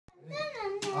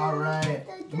All right,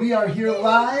 we are here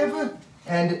live,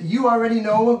 and you already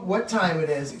know what time it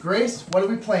is. Grace, what are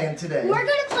we playing today? We're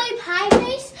gonna play Pie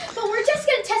Face, but we're just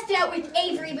gonna test it out with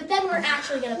Avery, but then we're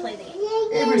actually gonna play the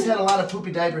game. Avery's had a lot of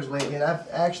poopy diapers lately, and I've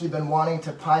actually been wanting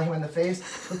to pie him in the face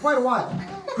for quite a while.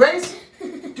 Grace,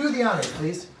 do the honors,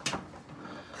 please.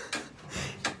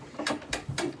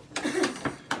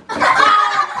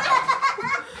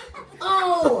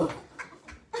 Oh!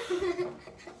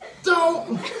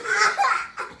 Don't!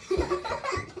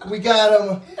 We got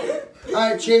him. All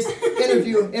right, Chase,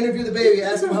 interview the baby.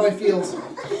 Ask him how he feels.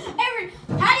 Avery,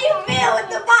 how do you feel with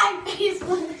the Pie Face?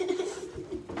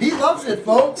 He loves it,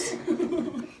 folks.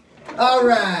 All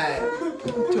right.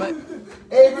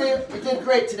 Avery, you did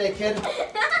great today, kid.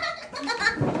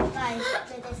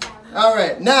 All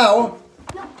right, now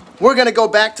we're going to go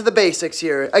back to the basics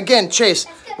here. Again, Chase,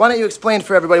 why don't you explain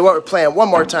for everybody what we're playing one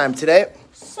more time today?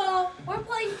 So, we're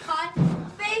playing Pie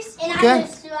Face. And Okay. I'm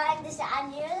just doing this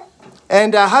on you.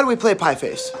 And how do we play Pie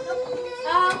Face?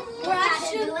 We're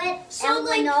actually, so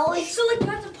like you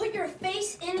have to put your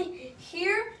face in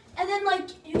here, and then like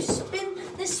you spin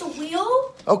this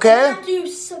wheel. Okay. And after you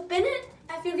spin it,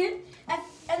 I feel good.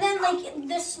 And then like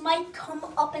this might come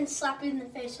up and slap you in the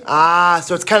face. Ah,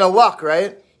 so it's kind of luck,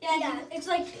 right? Yeah. It's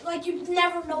like you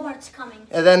never know what's coming.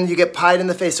 And then you get pied in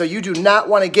the face. So you do not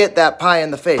want to get that pie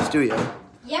in the face, do you?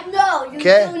 Yep. No, you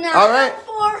Okay. do not. All right.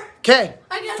 Okay.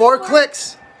 4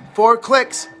 clicks. 4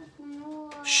 clicks.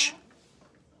 Shh.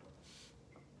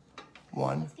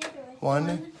 1,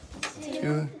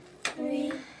 2,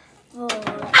 3, 4.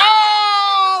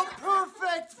 Oh,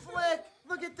 perfect flick.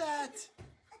 Look at that.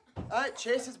 All right,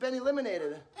 Chase has been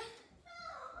eliminated.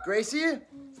 Gracie,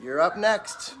 you're up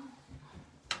next.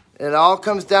 It all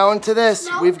comes down to this.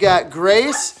 We've got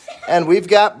Grace and we've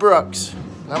got Brooks.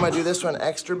 And I'm going to do this one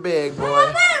extra big,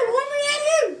 boy.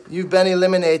 You've been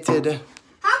eliminated.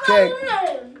 Okay.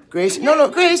 Grace, no,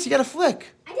 Grace, you got to flick.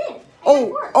 I did.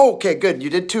 Oh, okay, good. You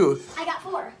did 2. I got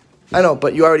 4. I know,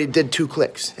 but you already did 2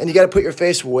 clicks. And you got to put your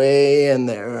face way in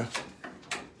there.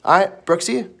 All right,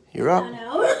 Brooksy, you're up. I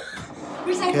know.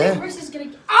 Okay. Bruce is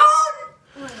gonna. Oh!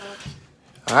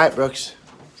 All right, Brooks.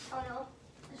 Oh no.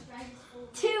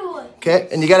 2. Okay,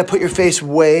 and you got to put your face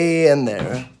way in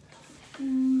there.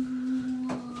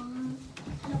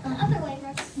 Other way,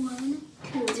 Brooks. 1,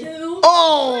 2.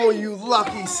 Oh, you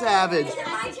lucky savage. Is it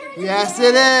my turn? Yes,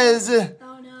 it is.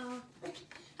 Oh no.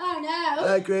 Oh no. All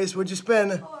right, Grace, what'd you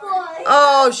spin? 4.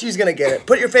 Oh, she's going to get it.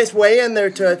 Put your face way in there,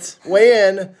 Toots. Way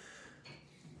in.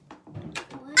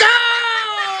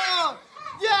 Oh!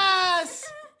 Yes!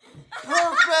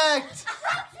 Perfect!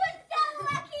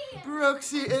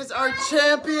 Brooksy is our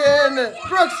champion.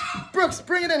 Brooks,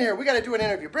 bring it in here. We got to do an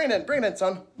interview. Bring it in,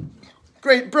 son.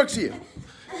 Great, Brooksy.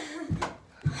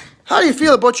 How do you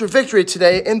feel about your victory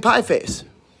today in Pie Face?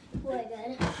 Really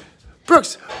good.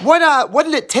 Brooks, what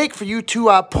did it take for you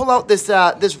to pull out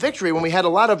this victory when we had a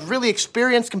lot of really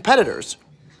experienced competitors?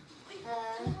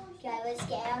 I was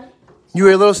scared. You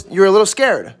were a little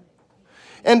scared.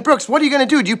 And Brooks, what are you going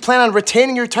to do? Do you plan on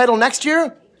retaining your title next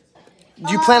year?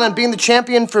 Do you plan on being the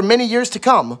champion for many years to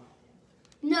come?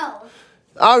 No.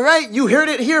 All right, you heard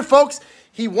it here, folks.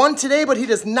 He won today, but he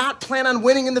does not plan on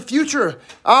winning in the future.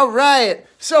 All right.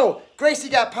 So, Gracie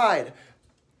got pied.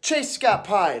 Chase got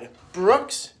pied.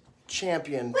 Brooks,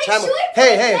 champion. Wait, should we Hey,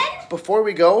 play then? before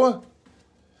we go,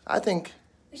 I think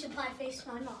We should play face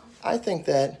my mom.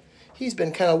 that he's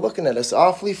been kind of looking at us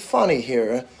awfully funny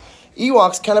here.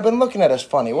 Ewok's kind of been looking at us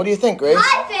funny. What do you think, Grace?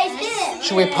 Pie face did.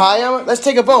 Should we pie him? Let's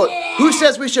take a vote. Yeah. Who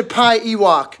says we should pie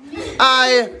Ewok?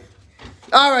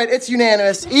 All right, it's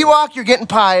unanimous. Ewok, you're getting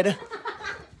pied.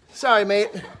 Sorry, mate.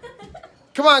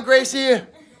 Come on, Gracie.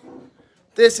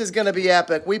 This is going to be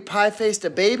epic. We pie-faced a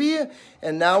baby,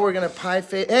 and now we're going to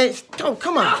pie-face... Hey, oh,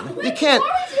 come on. You can't...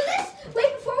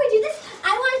 Before we do this,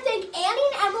 I want to thank Annie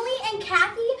and Emily and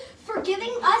Kathy for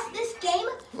giving us this game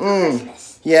for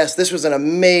Christmas. Yes, this was an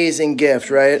amazing gift,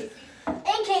 right?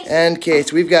 And Kate. And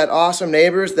Kate, we've got awesome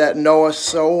neighbors that know us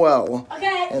so well.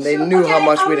 Okay. And they knew how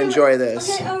much we'd enjoy this.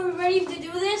 Okay, are we ready to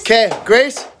do this? Okay,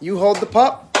 Grace, you hold the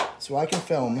pup so I can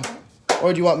film.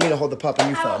 Or do you want me to hold the pup and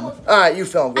you film? All right, you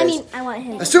film, Grace. I want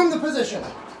him. Assume the position.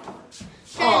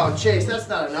 Oh, Chase, that's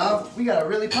not enough. We gotta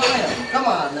really pie him. Come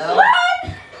on now. What?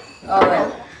 All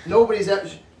right, nobody's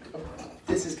at...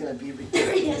 This is gonna be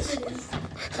ridiculous. Yes, it is.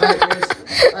 All right,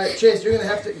 Grace. All right, Chase, you're gonna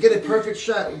have to get a perfect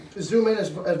shot. Zoom in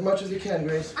as much as you can,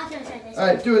 Grace. I'm gonna try this. All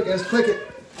right, do it, guys. Click it.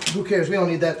 Who cares? We don't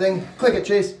need that thing. Click it,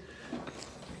 Chase.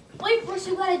 Wait, first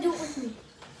you gotta do it with me.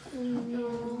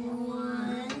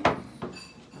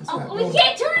 Oh, we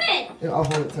can't turn it! Yeah, I'll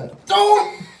hold it tight.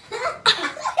 Don't! He's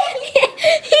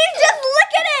just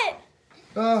looking at it!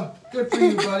 Good for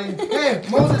you, buddy. Hey,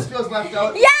 Moses feels left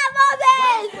out. Yeah,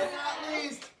 Last Moses! but not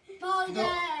least, Moses.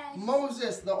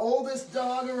 Moses, the oldest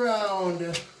dog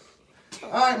around. All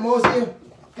right, Mosey,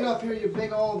 get up here, you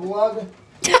big old lug.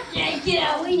 Yeah, get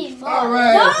out. We need more. All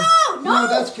right. No.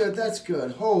 That's good. That's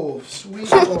good. Oh, sweet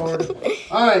Lord.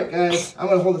 All right, guys. I'm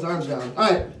gonna hold his arms down. All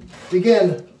right,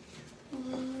 begin.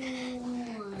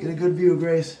 Get a good view,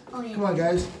 Grace. Oh, yeah. Come on,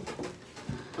 guys.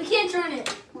 We can't turn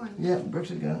it. Yeah,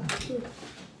 Brooks is gonna. 2,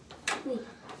 3,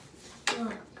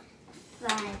 4,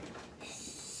 5.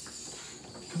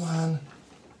 Come on.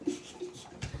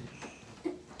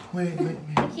 Wait. We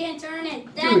can't turn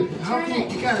it. Dad, Dude, how turn can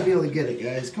it. you gotta be able to get it,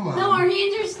 guys? Come on. No, our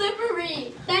hands are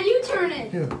slippery. Dad, you turn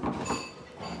it. Here.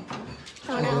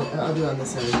 Oh no. I'll do it on this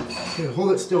side. Here,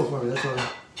 hold it still for me. That's all.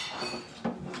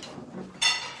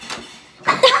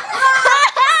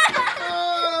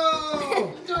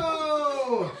 Oh,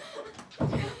 no!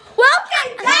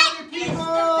 Welcome back!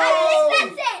 People!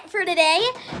 That's it for today.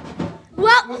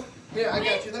 Well, Here, I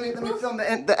got you. Let me film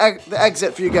the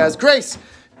exit for you guys. Grace,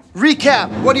 recap.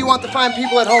 What do you want the fine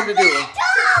people at home to do?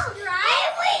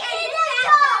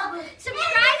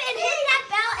 Subscribe and hit that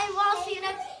bell, and we'll see you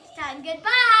next time.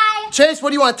 Goodbye. Chase, what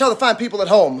do you want to tell the fine people at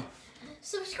home?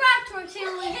 Subscribe to our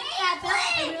channel and hit that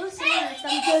bell, and we'll see you next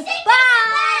time.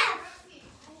 Goodbye.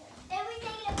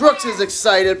 Brooks is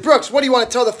excited. Brooks, what do you want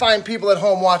to tell the fine people at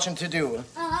home watching to do?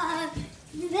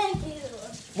 Thank you.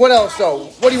 What else, though?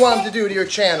 What do you want them to do to your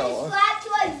channel? Subscribe to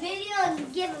our video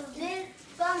and give a big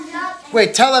thumbs up.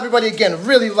 Wait, tell everybody again,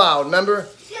 really loud, remember?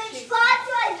 Subscribe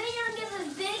to our video and give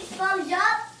a big thumbs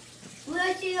up.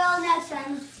 We'll see you all next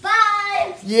time.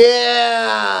 Bye.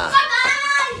 Yeah!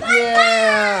 Bye-bye.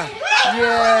 Yeah! Bye-bye.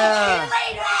 Yeah!